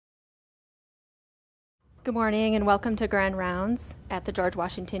Good morning and welcome to Grand Rounds at the George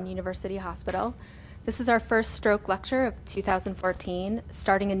Washington University Hospital. This is our first stroke lecture of 2014,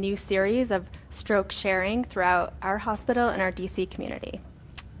 starting a new series of stroke sharing throughout our hospital and our DC community.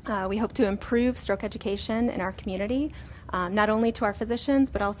 We hope to improve stroke education in our community, not only to our physicians,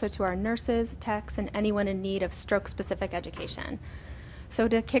 but also to our nurses, techs, and anyone in need of stroke-specific education. So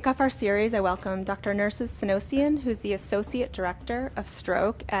to kick off our series, I welcome Dr. NersesSamossian, who's the Associate Director of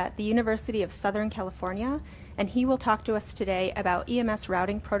Stroke at the University of Southern California, and he will talk to us today about EMS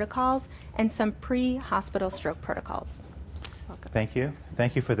routing protocols and some pre-hospital stroke protocols. Welcome. Thank you.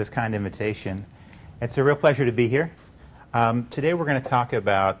 Thank you for this kind invitation. It's a real pleasure to be here. Today we're going to talk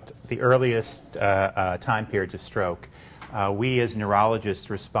about the earliest time periods of stroke. We as neurologists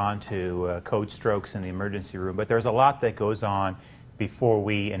respond to code strokes in the emergency room, but there's a lot that goes on before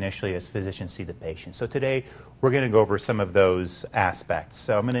we initially as physicians see the patient. So today we're going to go over some of those aspects.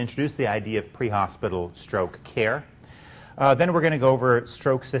 So I'm going to introduce the idea of pre-hospital stroke care. Then we're going to go over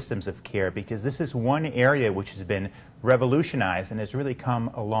stroke systems of care, because this is one area which has been revolutionized and has really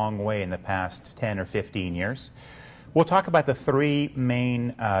come a long way in the past 10 or 15 years. We'll talk about the three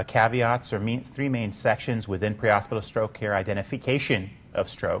main caveats or three main sections within pre-hospital stroke care: identification of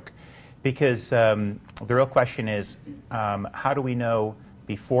stroke, because the real question is, how do we know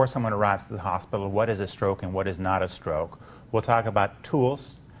before someone arrives to the hospital what is a stroke and what is not a stroke? We'll talk about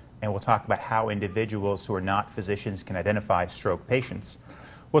tools, and we'll talk about how individuals who are not physicians can identify stroke patients.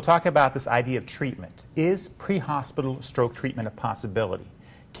 We'll talk about this idea of treatment. Is pre-hospital stroke treatment a possibility?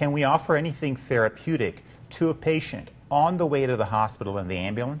 Can we offer anything therapeutic to a patient on the way to the hospital in the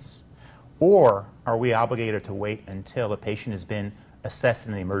ambulance? Or are we obligated to wait until a patient has been assessed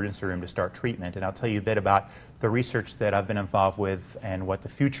in the emergency room to start treatment? And I'll tell you a bit about the research that I've been involved with and what the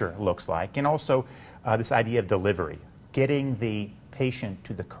future looks like, and also this idea of delivery, getting the patient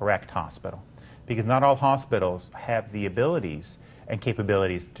to the correct hospital, because not all hospitals have the abilities and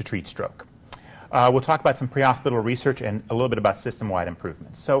capabilities to treat stroke. We'll talk about some pre-hospital research and a little bit about system-wide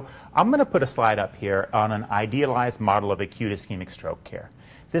improvements. So I'm going to put a slide up here on an idealized model of acute ischemic stroke care.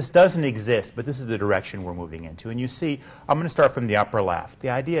 This doesn't exist, but this is the direction we're moving into. And you see, I'm going to start from the upper left. The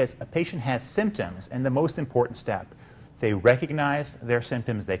idea is a patient has symptoms, and the most important step, they recognize their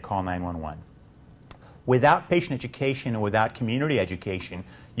symptoms, they call 911. Without patient education and without community education,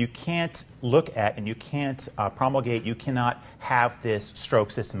 you can't look at and you can't promulgate, you cannot have this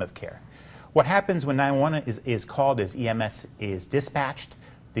stroke system of care. What happens when 911 is called is EMS is dispatched,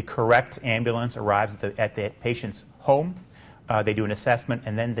 the correct ambulance arrives at the patient's home. They do an assessment,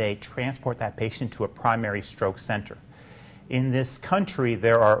 and then they transport that patient to a primary stroke center. In this country,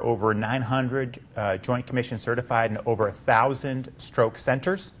 there are over 900 Joint Commission certified and over 1,000 stroke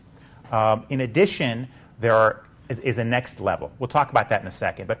centers. In addition, there is a next level. We'll talk about that in a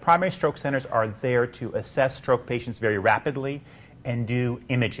second. But primary stroke centers are there to assess stroke patients very rapidly and do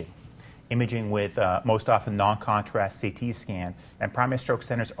imaging. Imaging with most often non-contrast CT scan. And primary stroke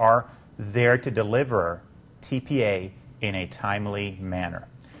centers are there to deliver TPA in a timely manner.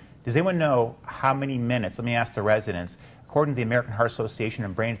 Does anyone know how many minutes, let me ask the residents, according to the American Heart Association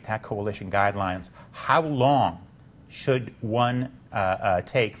and Brain Attack Coalition guidelines, how long should one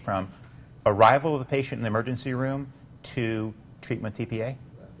take from arrival of the patient in the emergency room to treatment TPA?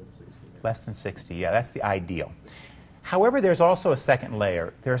 Less than 60 minutes. Less than 60, yeah, that's the ideal. However, there's also a second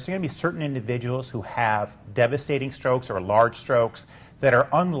layer. There's going to be certain individuals who have devastating strokes or large strokes that are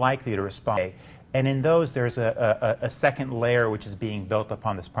unlikely to respond. And in those, there's a second layer which is being built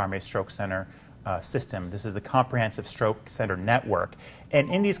upon this primary stroke center system. This is the Comprehensive Stroke Center Network. And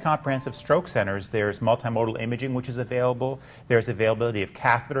in these comprehensive stroke centers, there's multimodal imaging which is available. There's availability of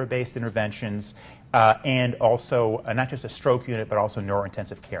catheter-based interventions, and also not just a stroke unit, but also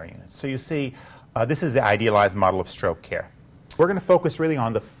neurointensive care units. So you see, this is the idealized model of stroke care. We're going to focus really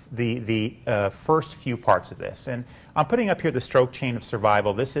on the first few parts of this. And I'm putting up here the stroke chain of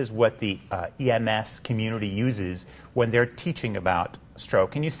survival. This is what the EMS community uses when they're teaching about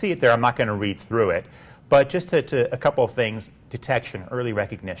stroke. And you see it there. I'm not going to read through it. But just a couple of things: detection, early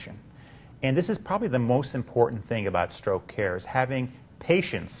recognition. And this is probably the most important thing about stroke care, is having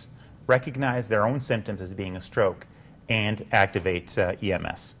patients recognize their own symptoms as being a stroke and activate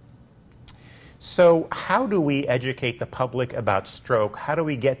EMS. So how do we educate the public about stroke? How do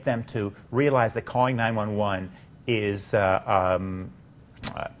we get them to realize that calling 911 is the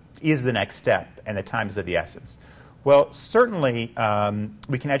next step and the time is of the essence? Well, certainly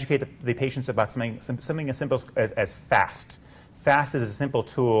we can educate the patients about something as simple as FAST. FAST is a simple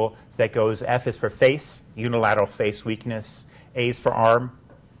tool that goes, F is for face, unilateral face weakness, A is for arm,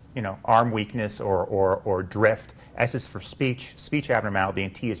 arm weakness or drift, S is for speech abnormality,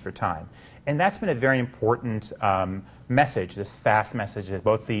 and T is for time. And that's been a very important message, this fast message that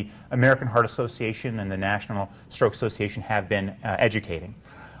both the American Heart Association and the National Stroke Association have been educating.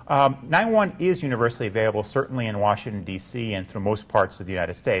 911 is universally available, certainly in Washington, D.C. and through most parts of the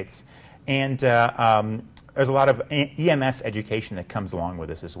United States. And there's a lot of EMS education that comes along with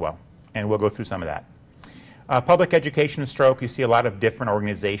this as well. And we'll go through some of that. Public education in stroke, you see a lot of different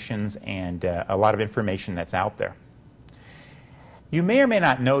organizations and a lot of information that's out there. You may or may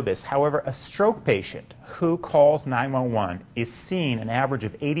not know this, however, a stroke patient who calls 911 is seen an average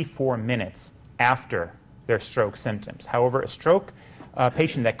of 84 minutes after their stroke symptoms. However, a stroke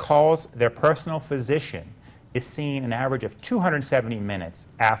patient that calls their personal physician is seen an average of 270 minutes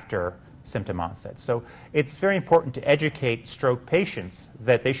after symptom onset. So it's very important to educate stroke patients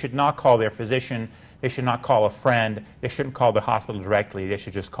that they should not call their physician, they should not call a friend, they shouldn't call the hospital directly, they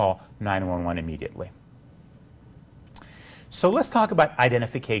should just call 911 immediately. So let's talk about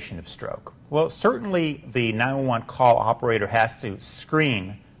identification of stroke. Well, certainly the 911 call operator has to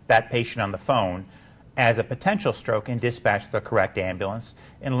screen that patient on the phone as a potential stroke and dispatch the correct ambulance.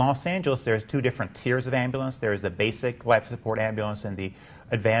 In Los Angeles, there's two different tiers of ambulance. There's a basic life support ambulance and the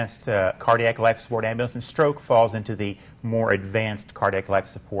advanced cardiac life support ambulance, and stroke falls into the more advanced cardiac life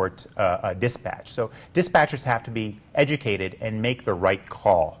support dispatch. So dispatchers have to be educated and make the right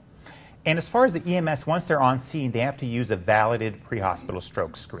call. And as far as the EMS, once they're on scene, they have to use a validated pre-hospital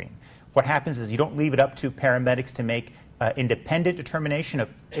stroke screen. What happens is you don't leave it up to paramedics to make independent determination of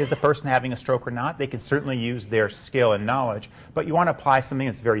is the person having a stroke or not. They can certainly use their skill and knowledge, but you want to apply something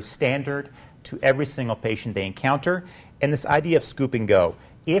that's very standard to every single patient they encounter. And this idea of scoop and go.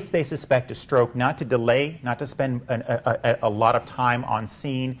 If they suspect a stroke, not to delay, not to spend a lot of time on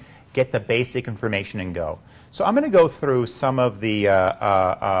scene, get the basic information and go. So I'm going to go through some of the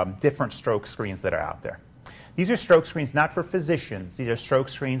different stroke screens that are out there. These are stroke screens not for physicians. These are stroke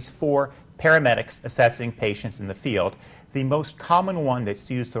screens for paramedics assessing patients in the field. The most common one that's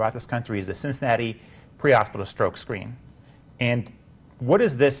used throughout this country is the Cincinnati pre-hospital stroke screen. And what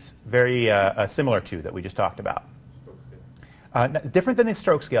is this very similar to that we just talked about? Different than the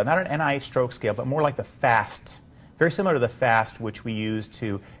stroke scale, not an NIH stroke scale, but more like the FAST, very similar to the FAST, which we use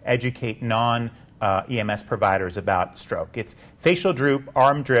to educate non-EMS providers about stroke. It's facial droop,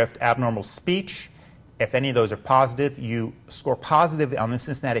 arm drift, abnormal speech. If any of those are positive, you score positive on the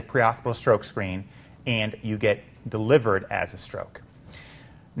Cincinnati pre-hospital stroke screen, and you get delivered as a stroke.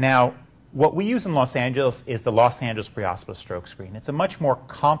 Now, what we use in Los Angeles is the Los Angeles pre-hospital stroke screen. It's a much more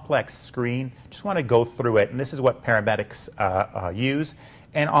complex screen. Just want to go through it, and this is what paramedics use.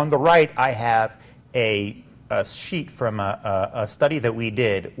 And on the right, I have a sheet from a study that we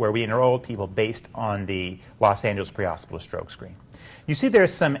did where we enrolled people based on the Los Angeles pre-hospital stroke screen. You see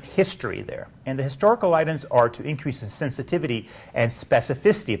there's some history there, and the historical items are to increase the sensitivity and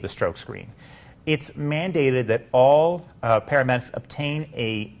specificity of the stroke screen. It's mandated that all paramedics obtain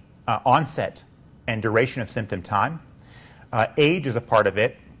a onset and duration of symptom time. Age is a part of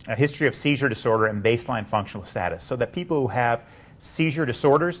it, a history of seizure disorder, and baseline functional status, so that people who have seizure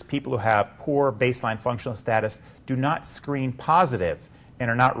disorders, people who have poor baseline functional status, do not screen positive and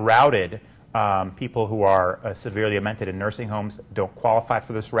are not routed. People who are severely demented in nursing homes don't qualify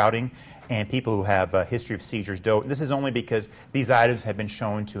for this routing, and people who have a history of seizures don't. This is only because these items have been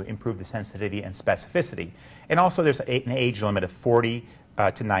shown to improve the sensitivity and specificity. And also there's an age limit of 40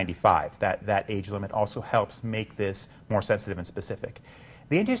 to 95. That age limit also helps make this more sensitive and specific.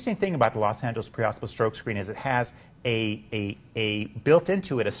 The interesting thing about the Los Angeles pre-hospital stroke screen is it has built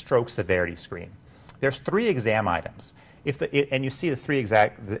into it a stroke severity screen. There's 3 exam items. And you see the 3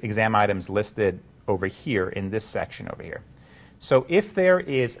 exam items listed over here in this section over here. So if there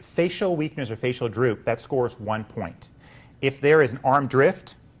is facial weakness or facial droop, that scores 1 point. If there is an arm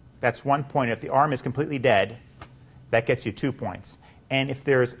drift, that's 1 point. If the arm is completely dead, that gets you 2 points. And if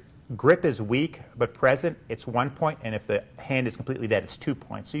there's grip is weak but present, it's 1 point, and if the hand is completely dead, it's 2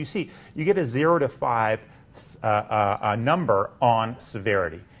 points. So you see, you get a 0 to 5 number on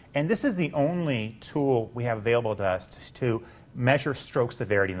severity. And this is the only tool we have available to us to measure stroke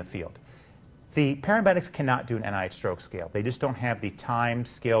severity in the field. The paramedics cannot do an NIH stroke scale. They just don't have the time,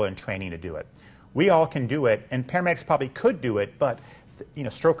 skill, and training to do it. We all can do it, and paramedics probably could do it, but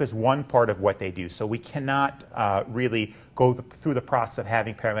stroke is one part of what they do, so we cannot really go through the process of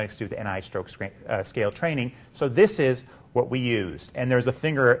having paramedics do the NIH stroke scale training. So this is what we used. And there's a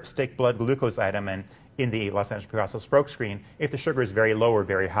finger stick blood glucose item in the Los Angeles pre-hospital stroke screen. If the sugar is very low or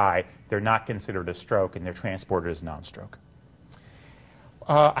very high, they're not considered a stroke, and they're transported as non-stroke.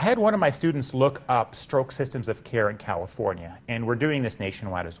 I had one of my students look up stroke systems of care in California, and we're doing this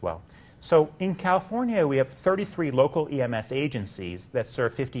nationwide as well. So in California, we have 33 local EMS agencies that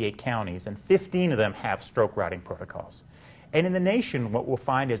serve 58 counties, and 15 of them have stroke routing protocols. And in the nation, what we'll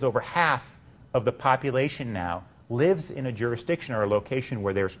find is over half of the population now lives in a jurisdiction or a location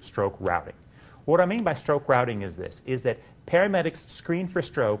where there's stroke routing. What I mean by stroke routing is this, is that paramedics screen for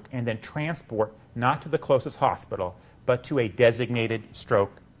stroke and then transport not to the closest hospital, but to a designated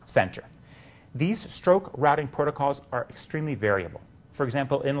stroke center. These stroke routing protocols are extremely variable. For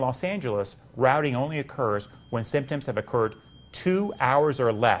example, in Los Angeles, routing only occurs when symptoms have occurred 2 hours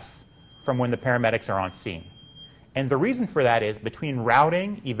or less from when the paramedics are on scene. And the reason for that is between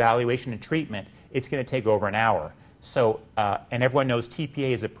routing, evaluation, and treatment, it's going to take over an hour. So, and everyone knows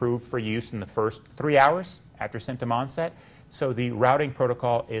TPA is approved for use in the first 3 hours after symptom onset. So the routing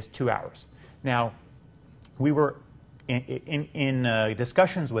protocol is 2 hours. Now, we were in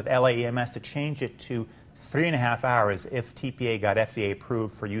discussions with LAEMS to change it to 3.5 hours if TPA got FDA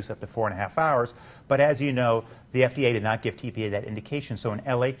approved for use up to 4.5 hours. But as you know, the FDA did not give TPA that indication. So in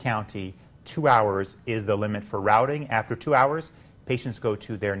LA County, 2 hours is the limit for routing. After 2 hours, patients go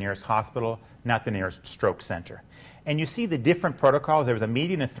to their nearest hospital, not the nearest stroke center. And you see the different protocols. There was a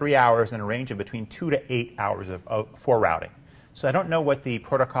median of 3 hours and a range of between 2 to 8 hours for routing. So I don't know what the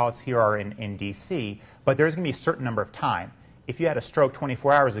protocols here are in DC, but there's going to be a certain number of time. If you had a stroke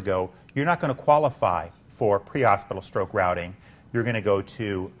 24 hours ago, you're not going to qualify for pre-hospital stroke routing. You're going to go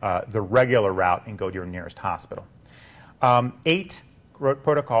to the regular route and go to your nearest hospital. 8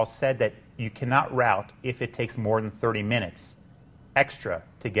 protocols said that you cannot route if it takes more than 30 minutes extra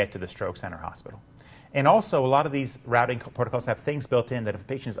to get to the stroke center hospital. And also, a lot of these routing protocols have things built in that if a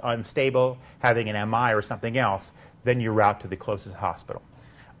patient is unstable, having an MI or something else, then you route to the closest hospital.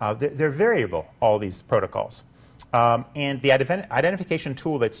 They're variable, all these protocols. And the identification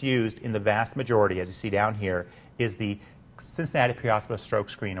tool that's used in the vast majority, as you see down here, is the Cincinnati Pre-Hospital Stroke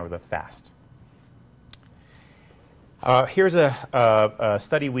Screen, or the FAST. Here's a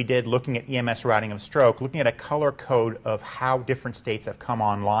study we did looking at EMS routing of stroke, looking at a color code of how different states have come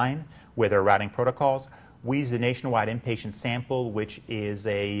online with their routing protocols. We used a nationwide inpatient sample, which is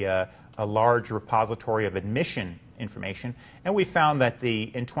a large repository of admission information, and we found that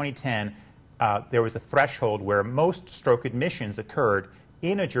in 2010, there was a threshold where most stroke admissions occurred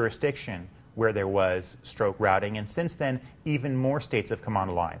in a jurisdiction where there was stroke routing, and since then, even more states have come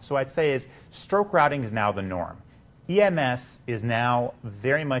online. So I'd say stroke routing is now the norm. EMS is now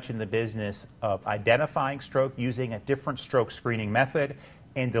very much in the business of identifying stroke using a different stroke screening method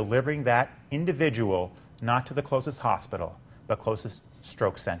and delivering that individual not to the closest hospital, but closest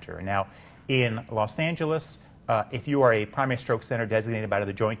stroke center. Now, in Los Angeles, if you are a primary stroke center designated by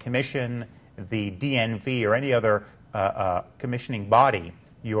the Joint Commission, the DNV, or any other commissioning body,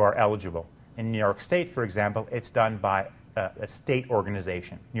 you are eligible. In New York State, for example, it's done by a state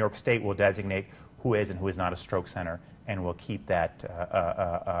organization. New York State will designate who is and who is not a stroke center, and will keep that,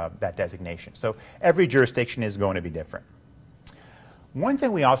 that designation. So every jurisdiction is going to be different. One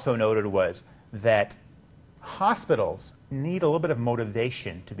thing we also noted was that hospitals need a little bit of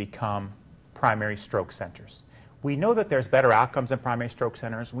motivation to become primary stroke centers. We know that there's better outcomes in primary stroke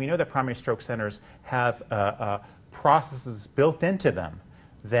centers. We know that primary stroke centers have processes built into them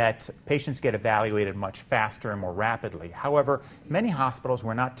that patients get evaluated much faster and more rapidly. However, many hospitals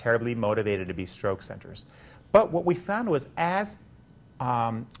were not terribly motivated to be stroke centers. But what we found was as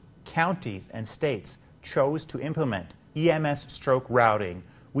counties and states chose to implement EMS stroke routing,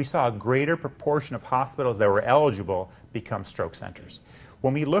 we saw a greater proportion of hospitals that were eligible become stroke centers.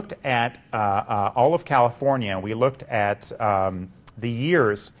 When we looked at all of California, we looked at the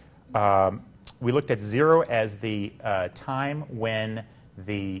years, we looked at 0 as the time when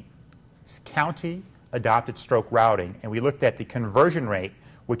the county adopted stroke routing, and we looked at the conversion rate,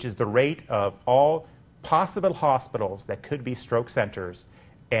 which is the rate of all possible hospitals that could be stroke centers,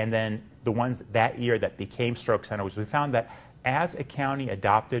 and then the ones that year that became stroke centers. We found that as a county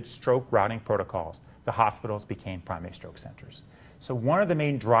adopted stroke routing protocols, the hospitals became primary stroke centers. So one of the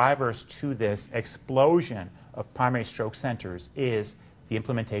main drivers to this explosion of primary stroke centers is the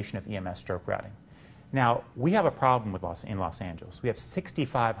implementation of EMS stroke routing. Now, we have a problem in Los Angeles. We have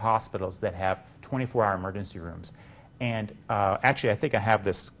 65 hospitals that have 24-hour emergency rooms. And actually, I think I have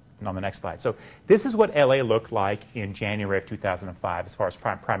this on the next slide. So this is what LA looked like in January of 2005 as far as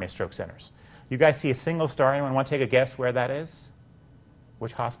primary stroke centers. You guys see a single star? Anyone want to take a guess where that is?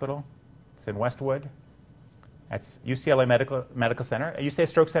 Which hospital? It's in Westwood. That's UCLA Medical Center. UCLA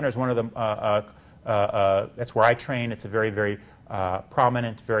Stroke Center is one of the, that's where I train. It's a very, very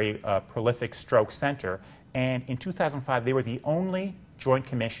prominent, very prolific stroke center. And in 2005, they were the only Joint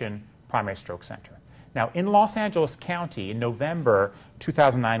Commission primary stroke center. Now, in Los Angeles County, in November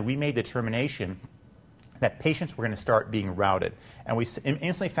 2009, we made the determination that patients were going to start being routed. And we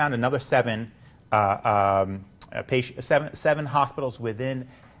instantly found another seven hospitals within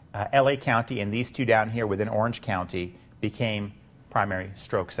LA County, and these two down here within Orange County became primary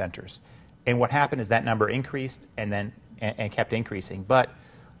stroke centers. And what happened is that number increased and kept increasing. But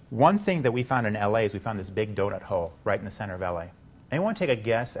one thing that we found in LA is we found this big donut hole right in the center of LA. Anyone take a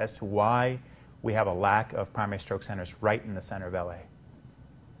guess as to why we have a lack of primary stroke centers right in the center of LA?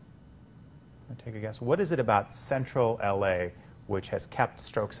 Take a guess. What is it about central LA which has kept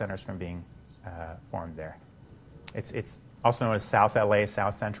stroke centers from being formed there? It's also known as South LA,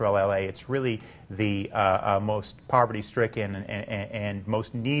 South Central LA. It's really the most poverty-stricken and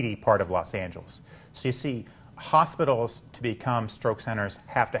most needy part of Los Angeles. So you see, hospitals to become stroke centers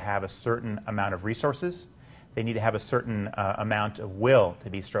have to have a certain amount of resources. They need to have a certain amount of will to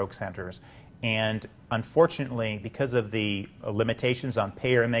be stroke centers. And unfortunately, because of the limitations on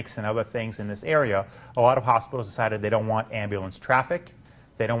payer mix and other things in this area, a lot of hospitals decided they don't want ambulance traffic.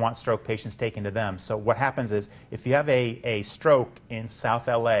 They don't want stroke patients taken to them. So what happens is, if you have a stroke in South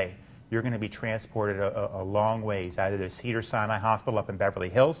LA, you're going to be transported a long ways. Either there's Cedars-Sinai Hospital up in Beverly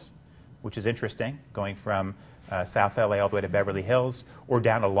Hills, which is interesting, going from South LA all the way to Beverly Hills, or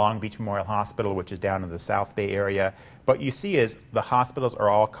down to Long Beach Memorial Hospital, which is down in the South Bay area. What you see is the hospitals are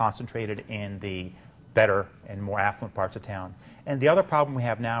all concentrated in the better and more affluent parts of town. And the other problem we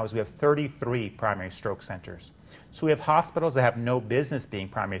have now is we have 33 primary stroke centers. So we have hospitals that have no business being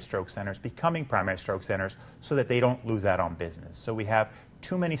primary stroke centers becoming primary stroke centers so that they don't lose out on business. So we have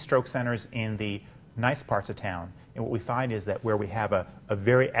too many stroke centers in the nice parts of town. And what we find is that where we have a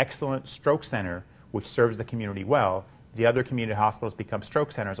very excellent stroke center which serves the community well, the other community hospitals become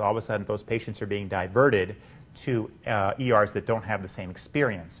stroke centers. All of a sudden, those patients are being diverted to ERs that don't have the same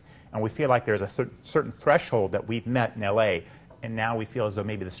experience. And we feel like there's a certain threshold that we've met in LA, and now we feel as though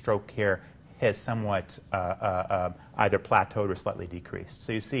maybe the stroke care has somewhat either plateaued or slightly decreased.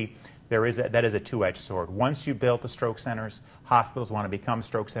 So you see, that is a two-edged sword. Once you build the stroke centers, hospitals want to become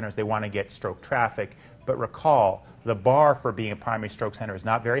stroke centers. They want to get stroke traffic. But recall, the bar for being a primary stroke center is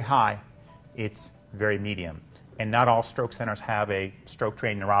not very high. It's very medium. And not all stroke centers have a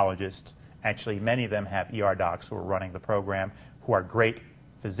stroke-trained neurologist. Actually, many of them have ER docs who are running the program, who are great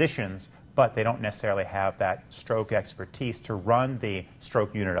physicians, but they don't necessarily have that stroke expertise to run the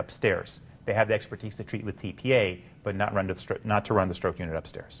stroke unit upstairs. They have the expertise to treat with TPA, but not to run the stroke unit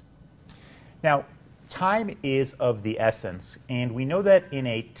upstairs. Now, time is of the essence, and we know that in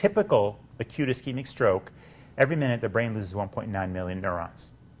a typical acute ischemic stroke, every minute the brain loses 1.9 million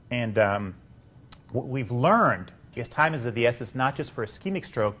neurons. And what we've learned is time is of the essence not just for ischemic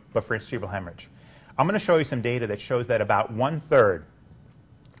stroke, but for cerebral hemorrhage. I'm going to show you some data that shows that about 1/3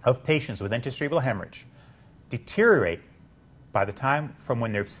 of patients with intracerebral hemorrhage deteriorate by the time from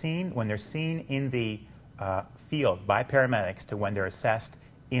when they're seen in the field by paramedics to when they're assessed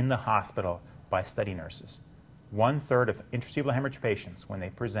in the hospital by study nurses. 1/3 of intracerebral hemorrhage patients, when they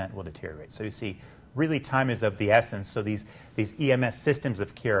present, will deteriorate. So you see, really time is of the essence. So these EMS systems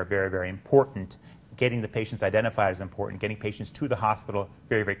of care are very, very important. Getting the patients identified is important. Getting patients to the hospital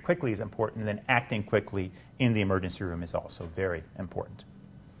very, very quickly is important. And then acting quickly in the emergency room is also very important.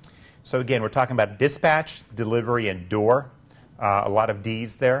 So again, we're talking about dispatch, delivery, and door. A lot of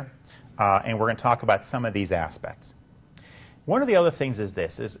D's there. And we're going to talk about some of these aspects. One of the other things is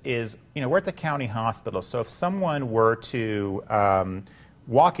this, we're at the county hospital. So if someone were to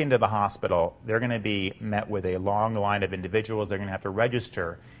walk into the hospital, they're going to be met with a long line of individuals. They're going to have to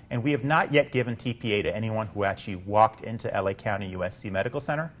register. And we have not yet given TPA to anyone who actually walked into LA County USC Medical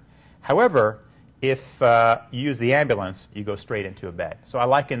Center. However, if you use the ambulance, you go straight into a bed. So I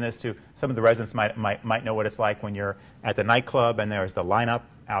liken this to some of the residents might know what it's like when you're at the nightclub and there's the lineup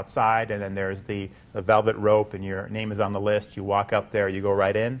outside and then there's the velvet rope and your name is on the list. You walk up there, you go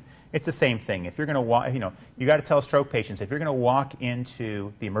right in. It's the same thing. If you're going to walk, you got to tell stroke patients, if you're going to walk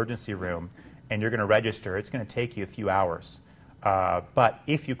into the emergency room and you're going to register, it's going to take you a few hours. But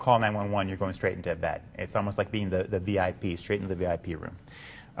if you call 911, you're going straight into bed. It's almost like being the VIP, straight into the VIP room.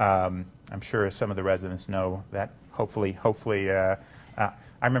 I'm sure some of the residents know that. Hopefully, I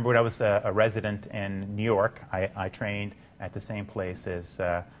remember when I was a resident in New York, I trained at the same place as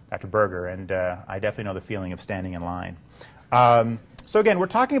Dr. Berger, and I definitely know the feeling of standing in line. So again, we're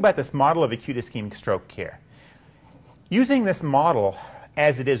talking about this model of acute ischemic stroke care. Using this model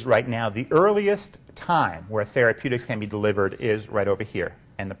as it is right now, the earliest time where therapeutics can be delivered is right over here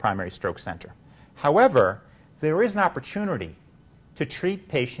in the primary stroke center. However, there is an opportunity to treat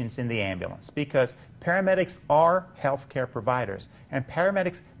patients in the ambulance because paramedics are healthcare providers, and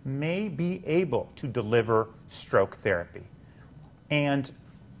paramedics may be able to deliver stroke therapy. And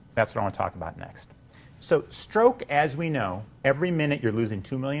that's what I want to talk about next. So stroke, as we know, every minute you're losing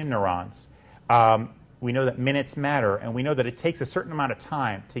 2 million neurons. We know that minutes matter, and we know that it takes a certain amount of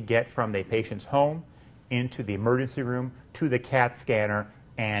time to get from the patient's home into the emergency room to the CAT scanner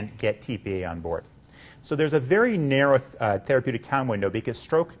and get TPA on board. So there's a very narrow therapeutic time window because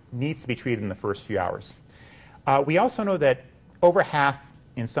stroke needs to be treated in the first few hours. We also know that over half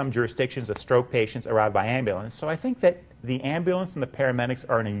in some jurisdictions of stroke patients arrive by ambulance. So I think that the ambulance and the paramedics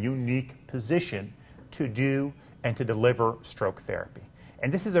are in a unique position to do and to deliver stroke therapy.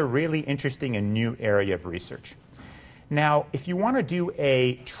 And this is a really interesting and new area of research. Now, if you want to do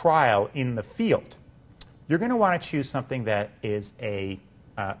a trial in the field, you're going to want to choose something that is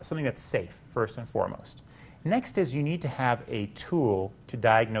something that's safe, first and foremost. Next is you need to have a tool to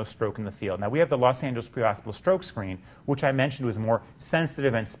diagnose stroke in the field. Now, we have the Los Angeles Pre-Hospital Stroke Screen, which I mentioned was more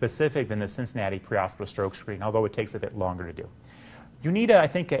sensitive and specific than the Cincinnati Pre-Hospital Stroke Screen, although it takes a bit longer to do. You need, I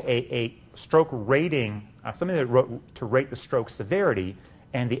think, a stroke rating, something to rate the stroke severity,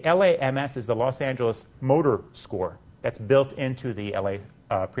 and the LAMS is the Los Angeles Motor Score. That's built into the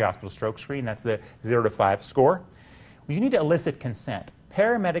LA Pre-Hospital Stroke Screen. That's the 0 to 5 score. You need to elicit consent.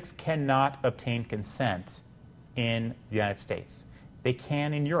 Paramedics cannot obtain consent in the United States. They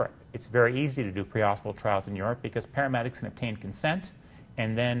can in Europe. It's very easy to do pre-hospital trials in Europe because paramedics can obtain consent,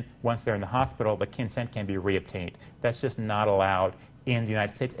 and then once they're in the hospital, the consent can be reobtained. That's just not allowed in the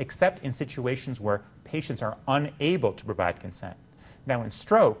United States, except in situations where patients are unable to provide consent. Now, in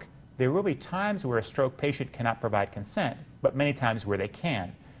stroke, there will be times where a stroke patient cannot provide consent, but many times where they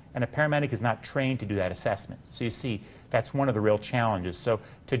can. And a paramedic is not trained to do that assessment. So you see, that's one of the real challenges. So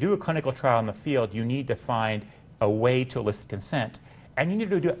to do a clinical trial in the field, you need to find a way to elicit consent, and you need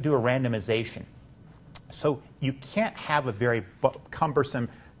to do a randomization. So you can't have a very cumbersome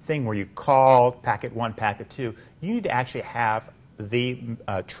thing where you call packet 1, packet 2. You need to actually have the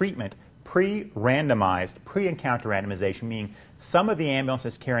treatment pre-randomized, pre-encounter randomization, meaning some of the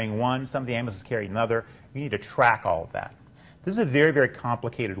ambulances carrying one, some of the ambulances carrying another. You need to track all of that. This is a very, very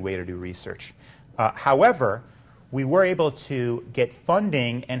complicated way to do research. However, we were able to get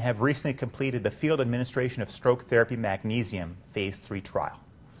funding and have recently completed the Field Administration of Stroke Therapy Magnesium Phase 3 trial.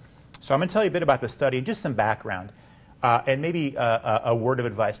 So I'm going to tell you a bit about the study and just some background, and maybe a word of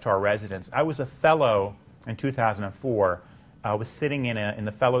advice to our residents. I was a fellow in 2004. I was sitting in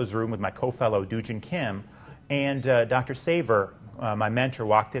the fellows room with my co-fellow, Dujin Kim, and Dr. Saver, my mentor,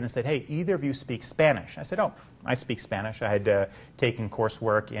 walked in and said, "Hey, either of you speak Spanish?" I said, "Oh, I speak Spanish." I had taken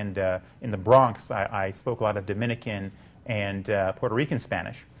coursework in the Bronx. I spoke a lot of Dominican and Puerto Rican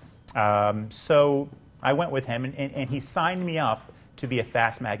Spanish. So I went with him, and he signed me up to be a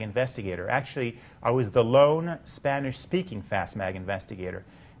FastMag investigator. Actually, I was the lone Spanish-speaking FastMag investigator.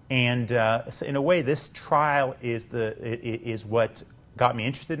 And so in a way, this trial is what got me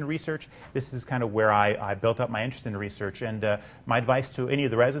interested in research. This is kind of where I built up my interest in research. And my advice to any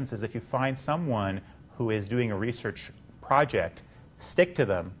of the residents is if you find someone who is doing a research project, stick to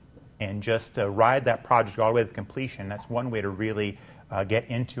them and just ride that project all the way to completion. That's one way to really get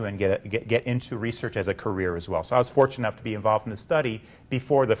into and get into research as a career as well. So I was fortunate enough to be involved in the study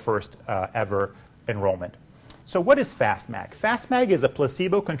before the first ever enrollment. So what is FastMag? FastMag is a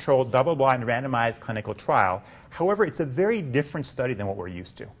placebo-controlled, double-blind, randomized clinical trial. However, it's a very different study than what we're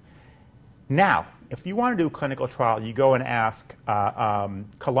used to. Now, if you want to do a clinical trial, you go and ask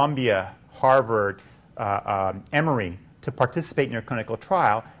Columbia, Harvard, Emory to participate in your clinical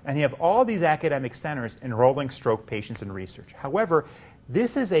trial, and you have all these academic centers enrolling stroke patients in research. However,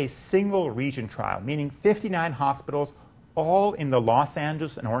 this is a single region trial, meaning 59 hospitals, all in the Los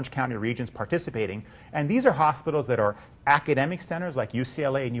Angeles and Orange County regions participating. And these are hospitals that are academic centers like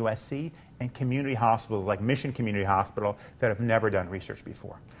UCLA and USC, and community hospitals like Mission Community Hospital that have never done research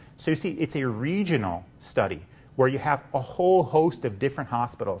before. So you see, it's a regional study where you have a whole host of different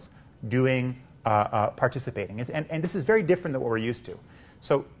hospitals doing participating. And this is very different than what we're used to.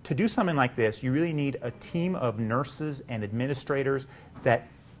 So to do something like this, you really need a team of nurses and administrators that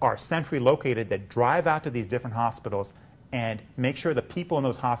are centrally located, that drive out to these different hospitals and make sure the people in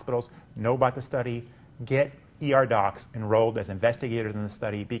those hospitals know about the study, get ER docs enrolled as investigators in the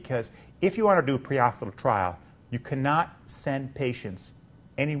study, because if you want to do a pre-hospital trial, you cannot send patients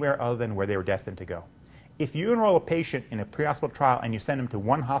anywhere other than where they were destined to go. If you enroll a patient in a pre-hospital trial and you send them to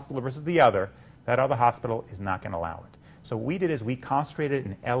one hospital versus the other, that other hospital is not going to allow it. So what we did is we concentrated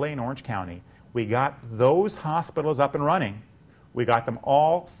in LA and Orange County. We got those hospitals up and running. We got them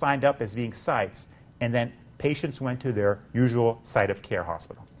all signed up as being sites, and then patients went to their usual site of care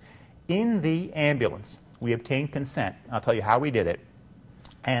hospital. In the ambulance, we obtained consent. I'll tell you how we did it.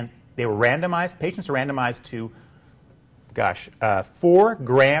 And they were randomized. Patients were randomized to, 4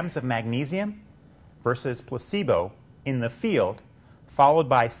 grams of magnesium versus placebo in the field, followed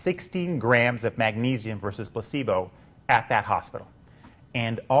by 16 grams of magnesium versus placebo at that hospital.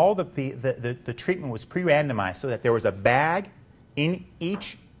 And all the treatment was pre-randomized so that there was a bag in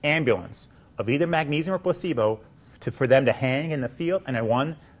each ambulance of either magnesium or placebo for them to hang in the field, and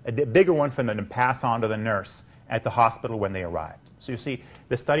a bigger one for them to pass on to the nurse at the hospital when they arrived. So you see,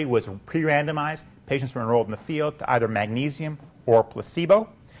 the study was pre-randomized. Patients were enrolled in the field to either magnesium or placebo.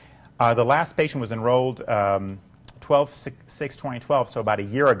 The last patient was enrolled 12/6/2012, so about a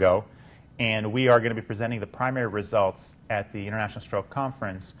year ago, and we are going to be presenting the primary results at the International Stroke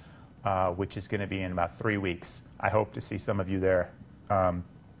Conference, which is going to be in about 3 weeks. I hope to see some of you there.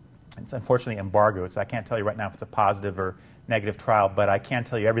 It's unfortunately embargoed, so I can't tell you right now if it's a positive or negative trial, but I can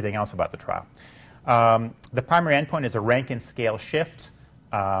tell you everything else about the trial. The primary endpoint is a Rankin scale shift.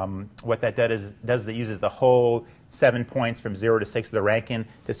 What that does is it uses the whole 7 points from 0 to 6 of the Rankin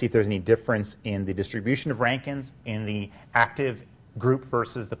to see if there's any difference in the distribution of Rankins in the active group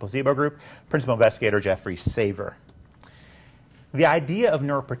versus the placebo group. Principal investigator Jeffrey Saver. The idea of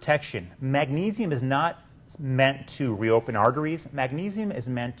neuroprotection, magnesium is not meant to reopen arteries. Magnesium is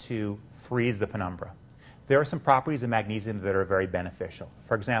meant to freeze the penumbra. There are some properties of magnesium that are very beneficial.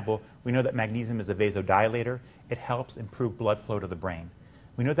 For example, we know that magnesium is a vasodilator. It helps improve blood flow to the brain.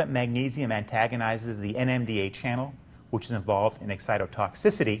 We know that magnesium antagonizes the NMDA channel, which is involved in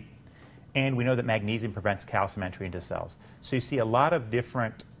excitotoxicity. And we know that magnesium prevents calcium entry into cells. So you see a lot of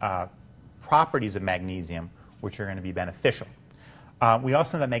different properties of magnesium which are going to be beneficial. We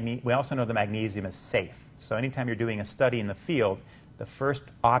also know that magnesium is safe. So anytime you're doing a study in the field, the first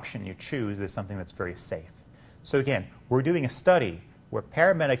option you choose is something that's very safe. So again, we're doing a study where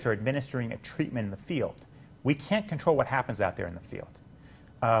paramedics are administering a treatment in the field. We can't control what happens out there in the field.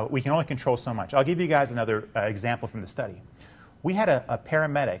 We can only control so much. I'll give you guys another example from the study. We had a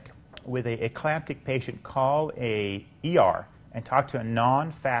paramedic with a eclamptic patient call a ER and talk to a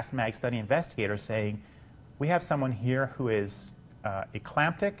non-fast mag study investigator saying, we have someone here who is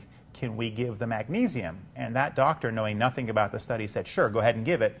eclamptic. Can we give the magnesium? And that doctor, knowing nothing about the study, said, sure, go ahead and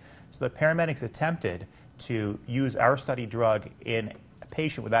give it. So the paramedics attempted to use our study drug in a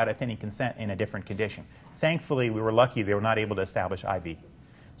patient without obtaining consent in a different condition. Thankfully, we were lucky they were not able to establish IV.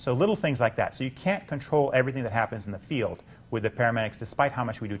 So little things like that. So you can't control everything that happens in the field with the paramedics, despite how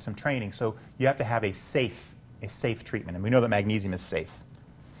much we do some training. So you have to have a safe treatment, and we know that magnesium is safe.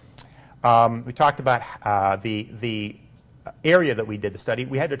 We talked about the area that we did the study.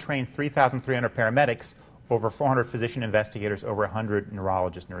 We had to train 3,300 paramedics, over 400 physician investigators, over 100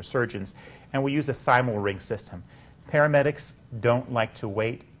 neurologists, neurosurgeons, and we used a simul ring system. Paramedics don't like to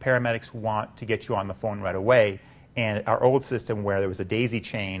wait. Paramedics want to get you on the phone right away. And our old system where there was a daisy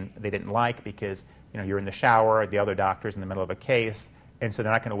chain they didn't like because you're in the shower, the other doctor's in the middle of a case, and so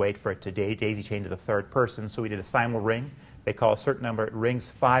they're not going to wait for it to daisy chain to the third person. So we did a simul ring. They call a certain number. It rings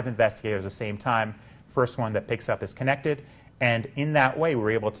 5 investigators at the same time. First one that picks up is connected. And in that way, we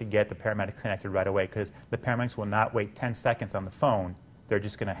were able to get the paramedics connected right away because the paramedics will not wait 10 seconds on the phone. They're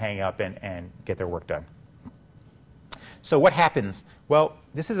just going to hang up and get their work done. So what happens? Well,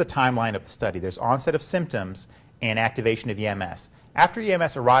 this is a timeline of the study. There's onset of symptoms and activation of EMS. After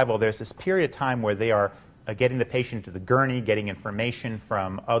EMS arrival, there's this period of time where they are getting the patient to the gurney, getting information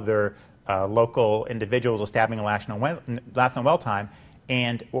from other local individuals establishing last known well time.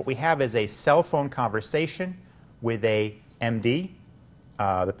 And what we have is a cell phone conversation with a MD.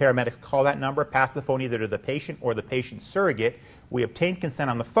 The paramedics call that number, pass the phone either to the patient or the patient's surrogate. We obtain consent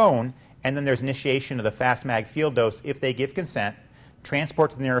on the phone, and then there's initiation of the fast mag field dose if they give consent,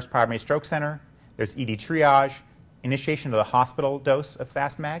 transport to the nearest primary stroke center, there's ED triage, initiation of the hospital dose of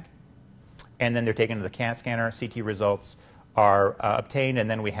fast mag, and then they're taken to the CAT scanner. CT results are obtained, and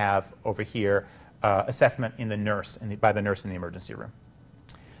then we have over here assessment in by the nurse in the emergency room.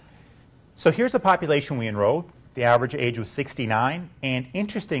 So here's the population we enrolled. The average age was 69, and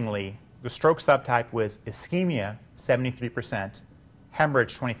interestingly, the stroke subtype was ischemia, 73%,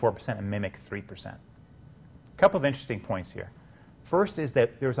 hemorrhage, 24%, and mimic, 3%. A couple of interesting points here. First is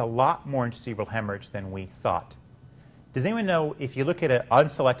that there's a lot more intracerebral hemorrhage than we thought. Does anyone know, if you look at an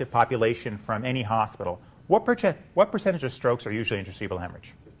unselected population from any hospital, what percentage of strokes are usually intracerebral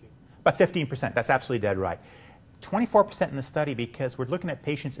hemorrhage? 15. About 15%. That's absolutely dead right. 24% in the study because we're looking at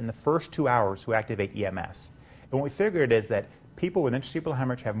patients in the first 2 hours who activate EMS. And what we figured is that people with intracerebral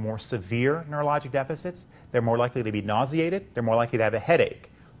hemorrhage have more severe neurologic deficits. They're more likely to be nauseated. They're more likely to have a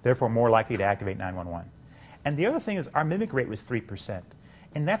headache. Therefore, more likely to activate 911. And the other thing is our mimic rate was 3%.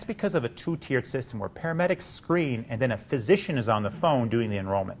 And that's because of a two-tiered system where paramedics screen and then a physician is on the phone doing the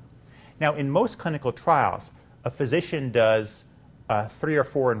enrollment. Now, in most clinical trials, a physician does 3 or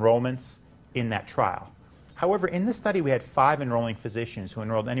 4 enrollments in that trial. However, in this study, we had 5 enrolling physicians who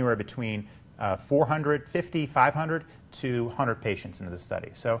enrolled anywhere between 450, 500 to 100 patients into the study.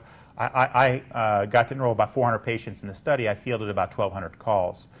 So I got to enroll about 400 patients in the study. I fielded about 1,200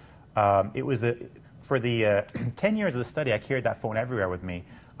 calls. For the 10 years of the study, I carried that phone everywhere with me.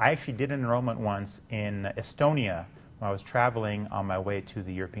 I actually did an enrollment once in Estonia when I was traveling on my way to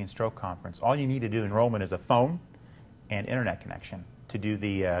the European Stroke Conference. All you need to do enrollment is a phone and internet connection to do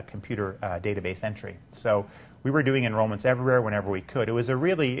the computer database entry. So we were doing enrollments everywhere whenever we could.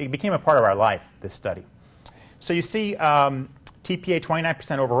 It became a part of our life, this study. So you see TPA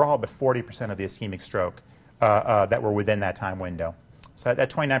 29% overall, but 40% of the ischemic stroke that were within that time window. So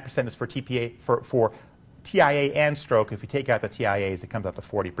that 29% is for TPA, for TIA and stroke. If you take out the TIAs, it comes up to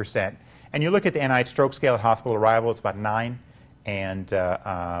 40%. And you look at the NIH stroke scale at hospital arrival, it's about 9, and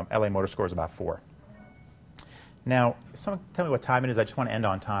LA motor score is about 4. Now, if someone tell me what time it is, I just want to end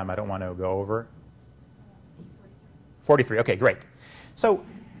on time. I don't want to go over. 43, okay, great. So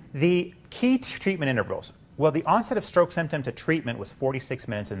the key treatment intervals. Well, the onset of stroke symptom to treatment was 46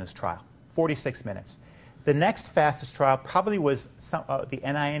 minutes in this trial, 46 minutes. The next fastest trial probably was the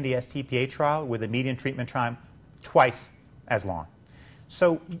NINDS TPA trial with a median treatment time twice as long.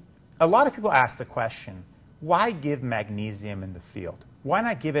 So a lot of people ask the question, why give magnesium in the field? Why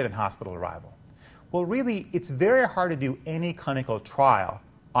not give it in hospital arrival? Well, really, it's very hard to do any clinical trial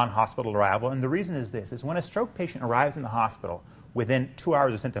on hospital arrival, and the reason is this, is when a stroke patient arrives in the hospital within 2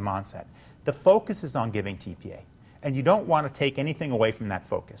 hours of symptom onset, the focus is on giving TPA, and you don't want to take anything away from that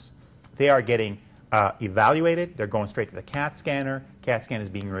focus. They are getting evaluated, they're going straight to the CAT scanner, CAT scan is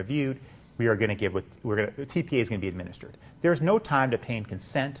being reviewed, TPA is going to be administered. There's no time to obtain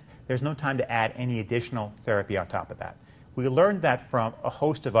consent, there's no time to add any additional therapy on top of that. We learned that from a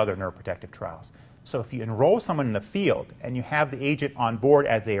host of other neuroprotective trials. So if you enroll someone in the field and you have the agent on board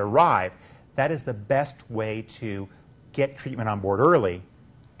as they arrive, that is the best way to get treatment on board early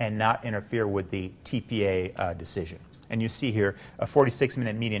and not interfere with the TPA decision. And you see here a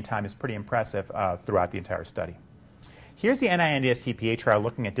 46-minute median time is pretty impressive throughout the entire study. Here's the NINDS TPA trial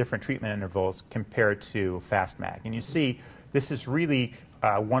looking at different treatment intervals compared to FastMag. And you see this is really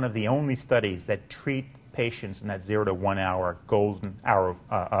one of the only studies that treat patients in that 0 to 1 hour golden hour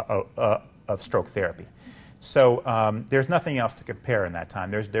of stroke therapy. So there's nothing else to compare in that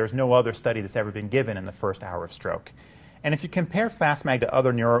time. There's no other study that's ever been given in the first hour of stroke. And if you compare FastMag to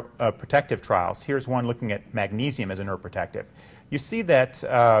other neuroprotective trials, here's one looking at magnesium as a neuroprotective, you see that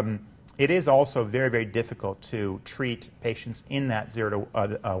it is also very, very difficult to treat patients in that 0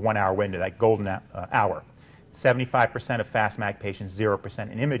 to 1 hour window, that golden hour. 75% of FastMag patients,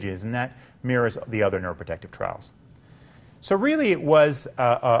 0% in images, and that mirrors the other neuroprotective trials. So really it was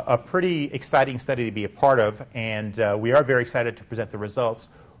a pretty exciting study to be a part of, and we are very excited to present the results.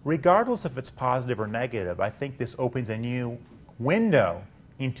 Regardless if it's positive or negative, I think this opens a new window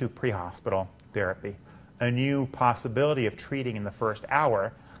into pre-hospital therapy, a new possibility of treating in the first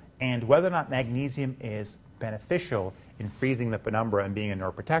hour, and whether or not magnesium is beneficial in freezing the penumbra and being a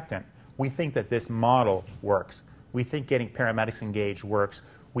neuroprotectant. We think that this model works. We think getting paramedics engaged works.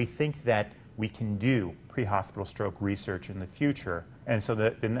 We think that we can do pre-hospital stroke research in the future. And so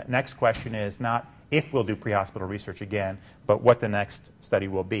the next question is not if we'll do pre-hospital research again, but what the next study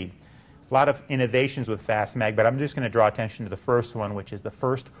will be. A lot of innovations with FastMag, but I'm just going to draw attention to the first one, which is the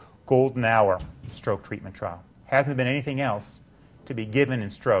first golden hour stroke treatment trial. Hasn't been anything else to be given in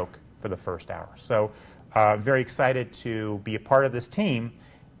stroke for the first hour. So very excited to be a part of this team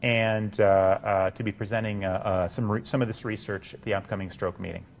and to be presenting some of this research at the upcoming stroke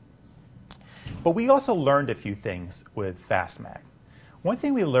meeting. But we also learned a few things with FastMag. One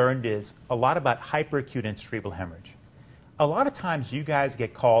thing we learned is a lot about hyperacute intracerebral hemorrhage. A lot of times you guys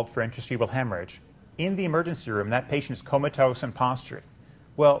get called for intracerebral hemorrhage. In the emergency room, that patient is comatose and posturing.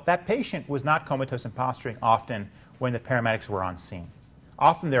 Well, that patient was not comatose and posturing often when the paramedics were on scene.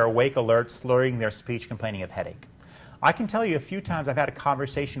 Often they're awake, alert, slurring their speech, complaining of headache. I can tell you a few times I've had a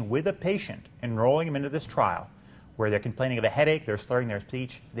conversation with a patient enrolling them into this trial where they're complaining of a headache, they're slurring their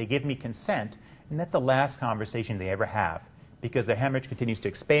speech, they give me consent, and that's the last conversation they ever have because the hemorrhage continues to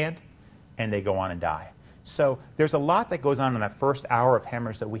expand and they go on and die. So there's a lot that goes on in that first hour of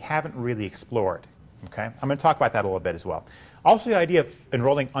hemorrhage that we haven't really explored. Okay? I'm going to talk about that a little bit as well. Also the idea of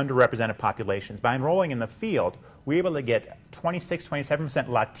enrolling underrepresented populations. By enrolling in the field, we're able to get 26, 27%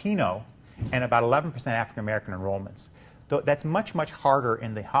 Latino and about 11% African American enrollments. that's much, much harder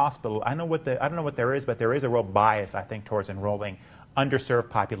in the hospital. I don't know what there is, but there is a real bias, I think, towards enrolling underserved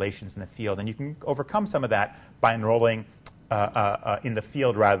populations in the field. And you can overcome some of that by enrolling in the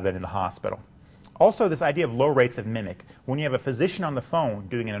field rather than in the hospital. Also, this idea of low rates of mimic. When you have a physician on the phone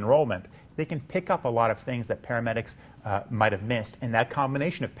doing an enrollment, they can pick up a lot of things that paramedics might have missed. And that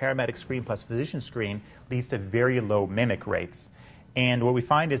combination of paramedic screen plus physician screen leads to very low mimic rates. And what we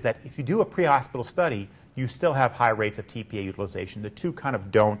find is that if you do a pre-hospital study, you still have high rates of TPA utilization. The two kind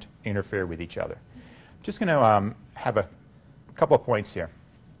of don't interfere with each other. I'm just going to have a couple of points here.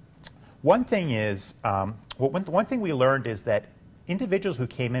 One thing is, one thing we learned is that individuals who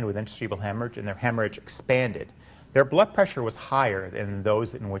came in with intracerebral hemorrhage and their hemorrhage expanded, their blood pressure was higher than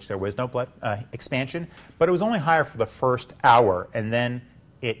those in which there was no blood expansion, but it was only higher for the first hour, and then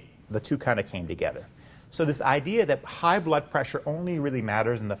the two kind of came together. So this idea that high blood pressure only really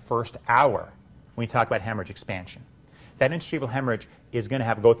matters in the first hour when you talk about hemorrhage expansion. That intracerebral hemorrhage is going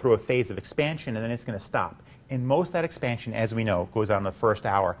to go through a phase of expansion, and then it's going to stop. And most of that expansion, as we know, goes on in the first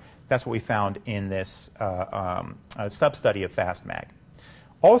hour. That's what we found in this sub-study of FAST-MAG.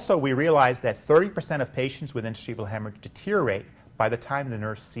 Also, we realized that 30% of patients with intracerebral hemorrhage deteriorate by the time the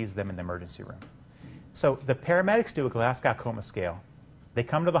nurse sees them in the emergency room. So the paramedics do a Glasgow Coma Scale. They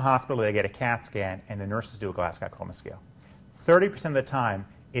come to the hospital, they get a CAT scan, and the nurses do a Glasgow Coma Scale. 30% of the time,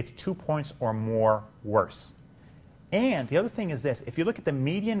 it's 2 points or more worse. And the other thing is this. If you look at the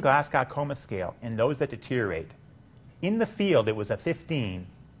median Glasgow Coma Scale in those that deteriorate, in the field it was a 15.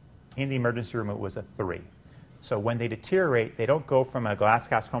 In the emergency room it was a 3. So when they deteriorate, they don't go from a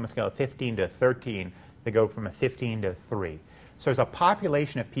Glasgow Coma Scale of 15 to 13. They go from a 15 to 3. So there's a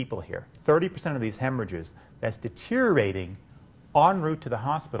population of people here, 30% of these hemorrhages, that's deteriorating en route to the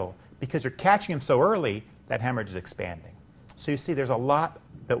hospital because you're catching them so early that hemorrhage is expanding. So you see there's a lot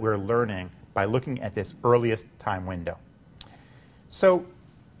that we're learning by looking at this earliest time window. So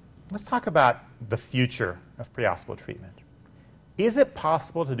let's talk about the future of pre-hospital treatment. Is it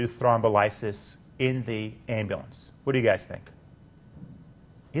possible to do thrombolysis in the ambulance? What do you guys think?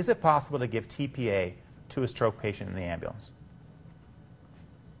 Is it possible to give TPA to a stroke patient in the ambulance?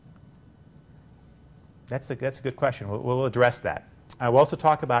 That's a good question. We'll address that. We'll also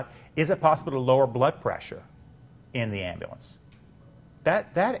talk about, is it possible to lower blood pressure in the ambulance?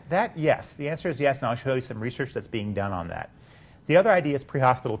 Yes. The answer is yes, and I'll show you some research that's being done on that. The other idea is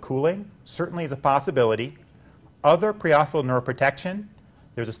pre-hospital cooling. Certainly is a possibility. Other pre-hospital neuroprotection,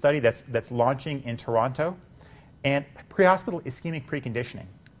 there's a study that's launching in Toronto. And pre-hospital ischemic preconditioning.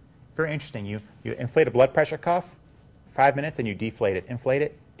 Very interesting. You inflate a blood pressure cuff, 5 minutes, and you deflate it. Inflate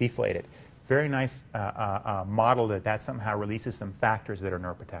it, deflate it. Very nice model that somehow releases some factors that are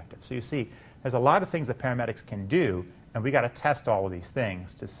neuroprotective. So you see, there's a lot of things that paramedics can do, and we got to test all of these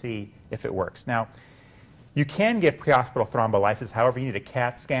things to see if it works. Now, you can give pre-hospital thrombolysis. However, you need a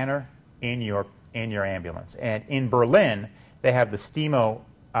CAT scanner in your ambulance. And in Berlin, they have the STIMO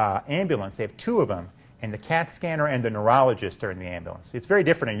ambulance. They have 2 of them, and the CAT scanner and the neurologist are in the ambulance. It's very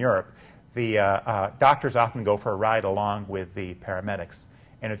different in Europe. The doctors often go for a ride along with the paramedics.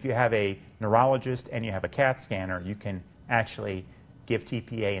 And if you have a neurologist and you have a CAT scanner, you can actually give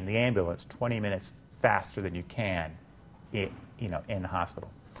TPA in the ambulance 20 minutes faster than you can in the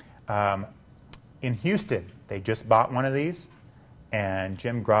hospital. In Houston, they just bought one of these, and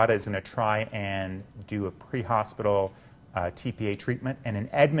Jim Grada is going to try and do a pre-hospital TPA treatment. And in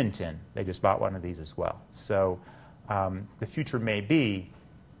Edmonton, they just bought one of these as well. So the future may be,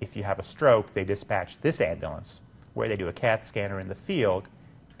 if you have a stroke, they dispatch this ambulance, where they do a CAT scanner in the field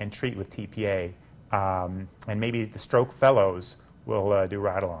and treat with TPA. And maybe the stroke fellows will do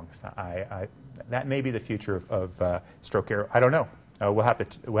ride-alongs. That may be the future of stroke care. I don't know. We'll have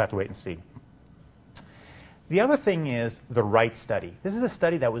to wait and see. The other thing is the RIGHT study. This is a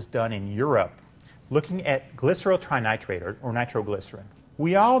study that was done in Europe looking at glyceryl trinitrate, or nitroglycerin.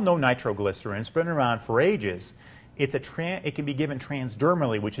 We all know nitroglycerin. It's been around for ages. It can be given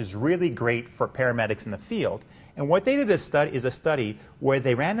transdermally, which is really great for paramedics in the field. And what they did is a study where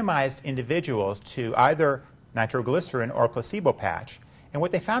they randomized individuals to either nitroglycerin or placebo patch. And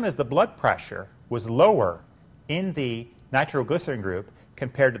what they found is the blood pressure was lower in the nitroglycerin group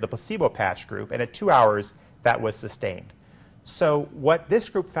compared to the placebo patch group. And at 2 hours, that was sustained. So what this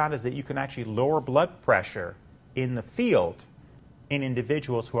group found is that you can actually lower blood pressure in the field in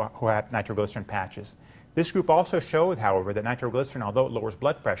individuals who have nitroglycerin patches. This group also showed, however, that nitroglycerin, although it lowers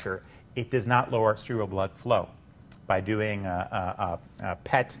blood pressure, it does not lower cerebral blood flow by doing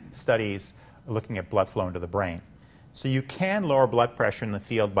PET studies looking at blood flow into the brain. So you can lower blood pressure in the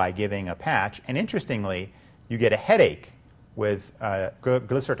field by giving a patch, and interestingly, you get a headache with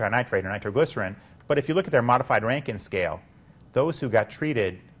glyceryl trinitrate or nitroglycerin, But if you look at their modified Rankin scale, those who got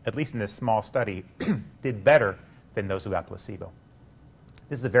treated, at least in this small study, did better than those who got placebo.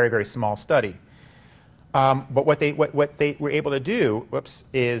 This is a very, very small study. But what they were able to do,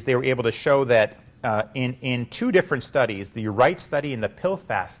 is they were able to show that in two different studies, the Wright study and the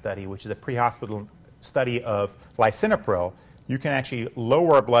PIL-FAST study, which is a pre-hospital study of lisinopril, you can actually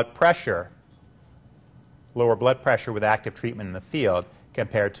lower blood pressure with active treatment in the field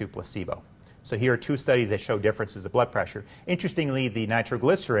compared to placebo. So here are two studies that show differences of blood pressure. Interestingly, the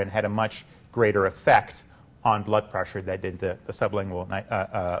nitroglycerin had a much greater effect on blood pressure than did the sublingual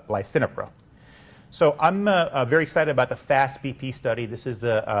lisinopril. So I'm very excited about the FAST BP study. This is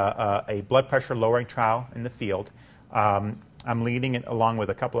a blood pressure lowering trial in the field. I'm leading it along with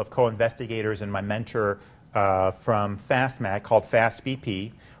a couple of co-investigators and my mentor from FastMag called FAST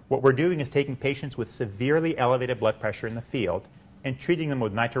BP. What we're doing is taking patients with severely elevated blood pressure in the field and treating them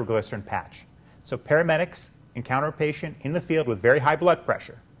with nitroglycerin patch. So paramedics encounter a patient in the field with very high blood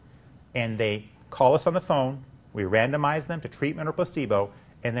pressure, and they call us on the phone, we randomize them to treatment or placebo,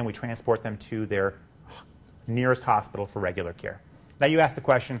 and then we transport them to their nearest hospital for regular care. Now you ask the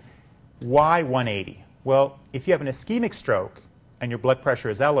question, why 180? Well, if you have an ischemic stroke and your blood pressure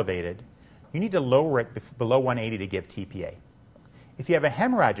is elevated, you need to lower it below 180 to give TPA. If you have a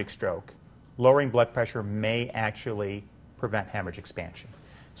hemorrhagic stroke, lowering blood pressure may actually prevent hemorrhage expansion.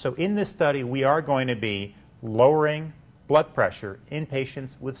 So in this study, we are going to be lowering blood pressure in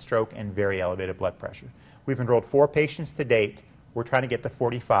patients with stroke and very elevated blood pressure. We've enrolled 4 patients to date. We're trying to get to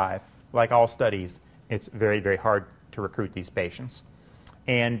 45. Like all studies, it's very, very hard to recruit these patients.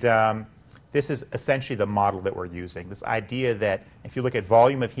 And this is essentially the model that we're using, this idea that if you look at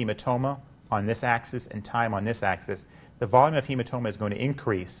volume of hematoma on this axis and time on this axis, the volume of hematoma is going to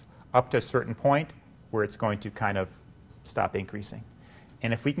increase up to a certain point where it's going to kind of stop increasing.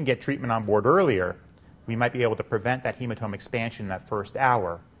 And if we can get treatment on board earlier, we might be able to prevent that hematoma expansion in that first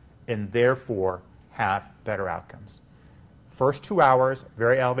hour and therefore have better outcomes. First 2 hours,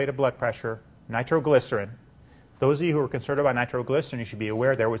 very elevated blood pressure, nitroglycerin. Those of you who are concerned about nitroglycerin, you should be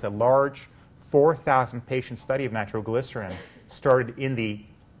aware there was a large 4,000 patient study of nitroglycerin started in the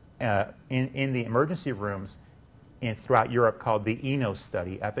emergency rooms throughout Europe called the ENOS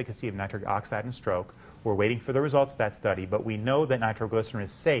study, Efficacy of Nitric Oxide in Stroke. We're waiting for the results of that study, but we know that nitroglycerin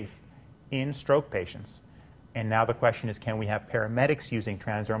is safe in stroke patients. And now the question is, can we have paramedics using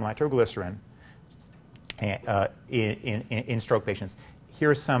transdermal nitroglycerin in stroke patients?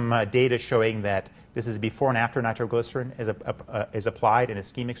 Here's some data showing that this is before and after nitroglycerin is applied in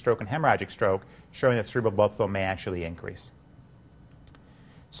ischemic stroke and hemorrhagic stroke, showing that cerebral blood flow may actually increase.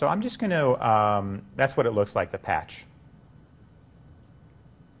 So I'm just going to, that's what it looks like, the patch.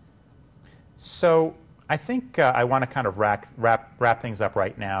 So I think I want to kind of wrap things up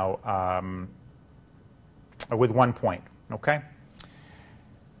right now with one point, okay?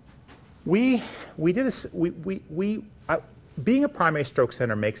 Being a primary stroke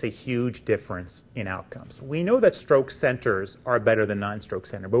center makes a huge difference in outcomes. We know that stroke centers are better than non-stroke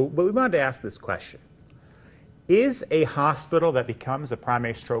centers, but we wanted to ask this question. Is a hospital that becomes a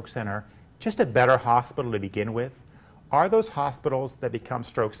primary stroke center just a better hospital to begin with? Are those hospitals that become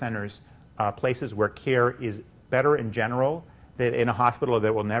stroke centers places where care is better in general than in a hospital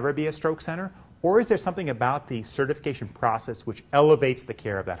that will never be a stroke center? Or is there something about the certification process which elevates the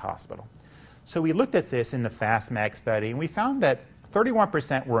care of that hospital? So we looked at this in the FastMag study, and we found that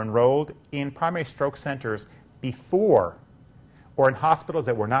 31% were enrolled in primary stroke centers before, or in hospitals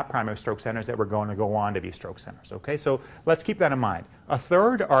that were not primary stroke centers that were going to go on to be stroke centers. Okay, so let's keep that in mind. A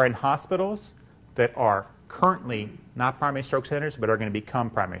third are in hospitals that are currently not primary stroke centers but are going to become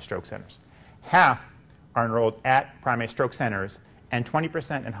primary stroke centers. Half are enrolled at primary stroke centers, and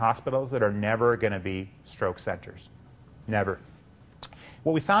 20% in hospitals that are never going to be stroke centers. Never.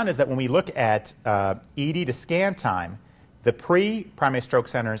 What we found is that when we look at ED to scan time, the pre-primary stroke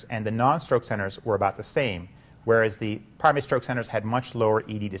centers and the non-stroke centers were about the same, whereas the primary stroke centers had much lower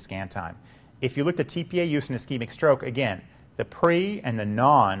ED to scan time. If you looked at TPA use in ischemic stroke, again, the pre and the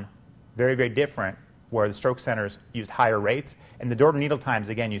non, very, very different, where the stroke centers used higher rates, and the door to needle times,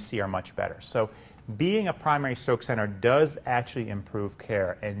 again, you see are much better. So being a primary stroke center does actually improve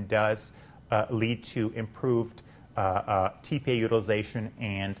care and does lead to improved TPA utilization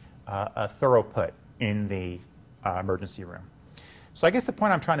and a throughput in the emergency room. So I guess the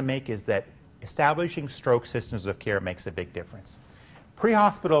point I'm trying to make is that establishing stroke systems of care makes a big difference.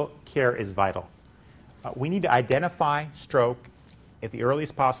 Pre-hospital care is vital. We need to identify stroke at the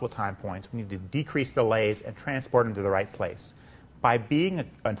earliest possible time points. We need to decrease delays and transport them to the right place. By being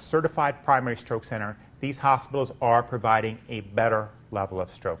a certified primary stroke center, these hospitals are providing a better level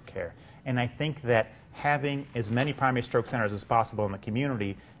of stroke care. And I think that having as many primary stroke centers as possible in the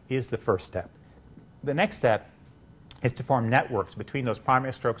community is the first step. The next step is to form networks between those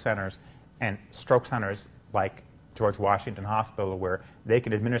primary stroke centers and stroke centers like George Washington Hospital, where they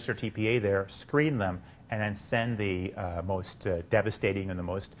can administer TPA there, screen them, and then send the most devastating and the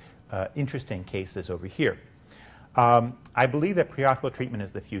most interesting cases over here. I believe that pre-hospital treatment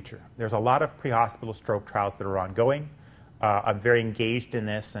is the future. There's a lot of pre-hospital stroke trials that are ongoing. I'm very engaged in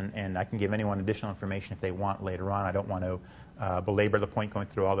this, and I can give anyone additional information if they want later on. I don't want to belabor the point going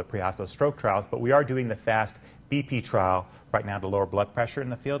through all the pre-hospital stroke trials, but we are doing the FAST BP trial right now to lower blood pressure in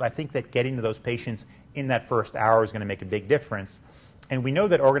the field. I think that getting to those patients in that first hour is going to make a big difference. And we know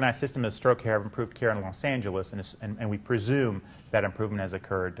that organized systems of stroke care have improved care in Los Angeles, and we presume that improvement has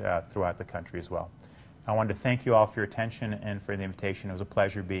occurred throughout the country as well. I wanted to thank you all for your attention and for the invitation. It was a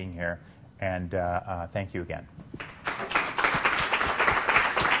pleasure being here, and thank you again.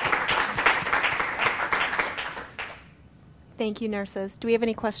 Thank you, nurses. Do we have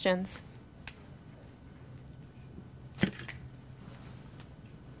any questions?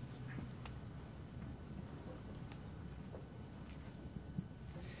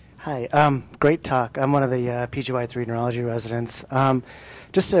 Hi, great talk. I'm one of the PGY3 neurology residents.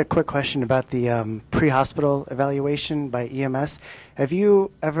 Just a quick question about the pre-hospital evaluation by EMS. Have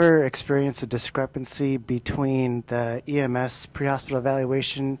you ever experienced a discrepancy between the EMS pre-hospital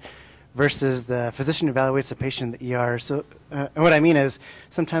evaluation versus the physician evaluates the patient in the ER? So, and what I mean is,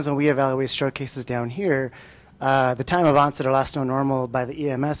 sometimes when we evaluate stroke cases down here, the time of onset or last known normal by the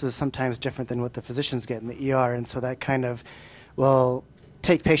EMS is sometimes different than what the physicians get in the ER, and so that kind of will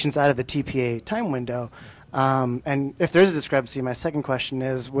take patients out of the TPA time window. And if there's a discrepancy, my second question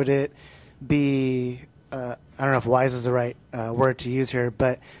is, would it be, I don't know if wise is the right word to use here,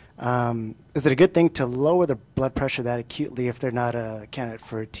 but is it a good thing to lower the blood pressure that acutely if they're not a candidate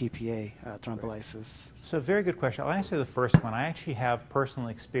for TPA thrombolysis? So very good question. I'll answer the first one. I actually have personal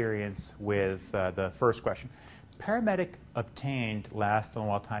experience with the first question. Paramedic obtained last on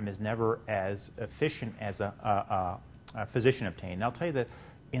well time is never as efficient as a physician obtained. And I'll tell you that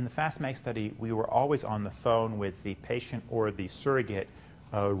in the FAST-MAG study, we were always on the phone with the patient or the surrogate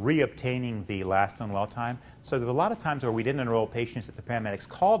re-obtaining the last known well time. So there were a lot of times where we didn't enroll patients that the paramedics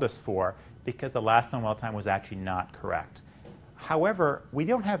called us for because the last known well time was actually not correct. However, we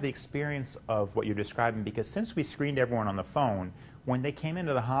don't have the experience of what you're describing because since we screened everyone on the phone, when they came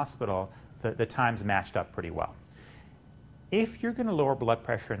into the hospital, the times matched up pretty well. If you're going to lower blood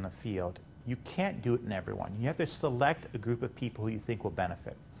pressure in the field, you can't do it in everyone. You have to select a group of people who you think will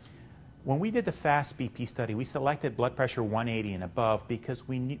benefit. When we did the FAST BP study, we selected blood pressure 180 and above because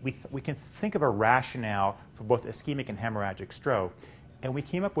we can think of a rationale for both ischemic and hemorrhagic stroke, and we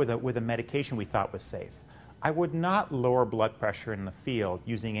came up with a medication we thought was safe. I would not lower blood pressure in the field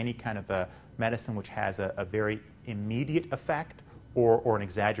using any kind of a medicine which has a very immediate effect or an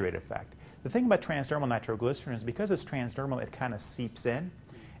exaggerated effect. The thing about transdermal nitroglycerin is because it's transdermal, it kind of seeps in.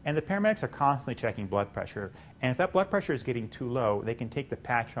 And the paramedics are constantly checking blood pressure. And if that blood pressure is getting too low, they can take the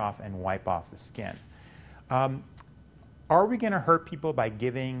patch off and wipe off the skin. Are we going to hurt people by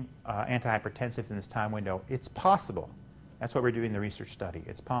giving antihypertensives in this time window? It's possible. That's why we're doing the research study.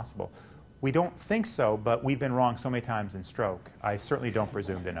 It's possible. We don't think so, but we've been wrong so many times in stroke. I certainly don't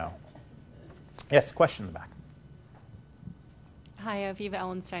presume to know. Yes, question in the back. Hi, Aviva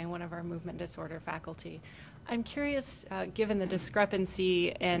Ellenstein, one of our movement disorder faculty. I'm curious, given the discrepancy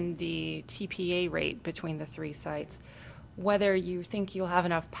in the TPA rate between the three sites, whether you think you'll have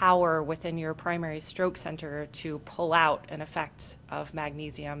enough power within your primary stroke center to pull out an effect of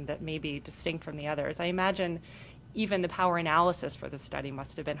magnesium that may be distinct from the others. I imagine even the power analysis for the study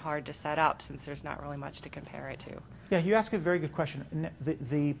must have been hard to set up since there's not really much to compare it to. Yeah, you ask a very good question.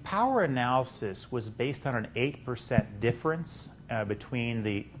 The power analysis was based on an 8% difference between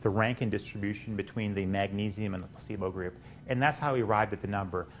the Rankin distribution between the magnesium and the placebo group, and that's how we arrived at the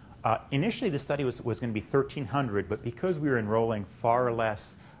number. Initially, the study was going to be 1,300, but because we were enrolling far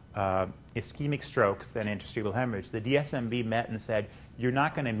less ischemic strokes than interstitial hemorrhage, the DSMB met and said, you're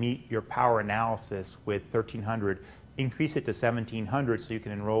not going to meet your power analysis with 1,300. Increase it to 1,700 so you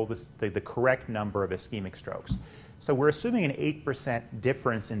can enroll the correct number of ischemic strokes. So we're assuming an 8%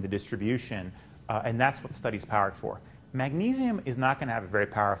 difference in the distribution, and that's what the study's powered for. Magnesium is not going to have a very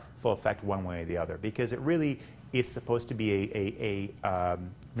powerful effect one way or the other because it really is supposed to be a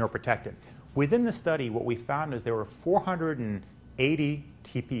neuroprotectant. Within the study, what we found is there were 480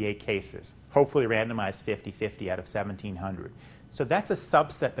 TPA cases, hopefully randomized 50-50 out of 1,700. So that's a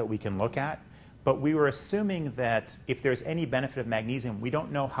subset that we can look at. but we were assuming that if there's any benefit of magnesium, we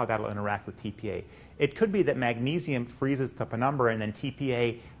don't know how that'll interact with TPA. It could be that magnesium freezes the penumbra and then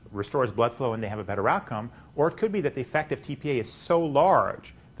TPA restores blood flow and they have a better outcome, or it could be that the effect of TPA is so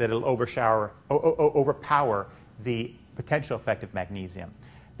large that it'll overpower the potential effect of magnesium.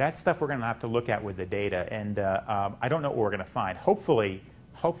 That's stuff we're going to have to look at with the data, and I don't know what we're going to find. Hopefully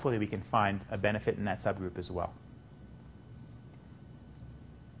we can find a benefit in that subgroup as well.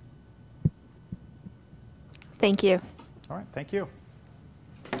 Thank you. All right, thank you.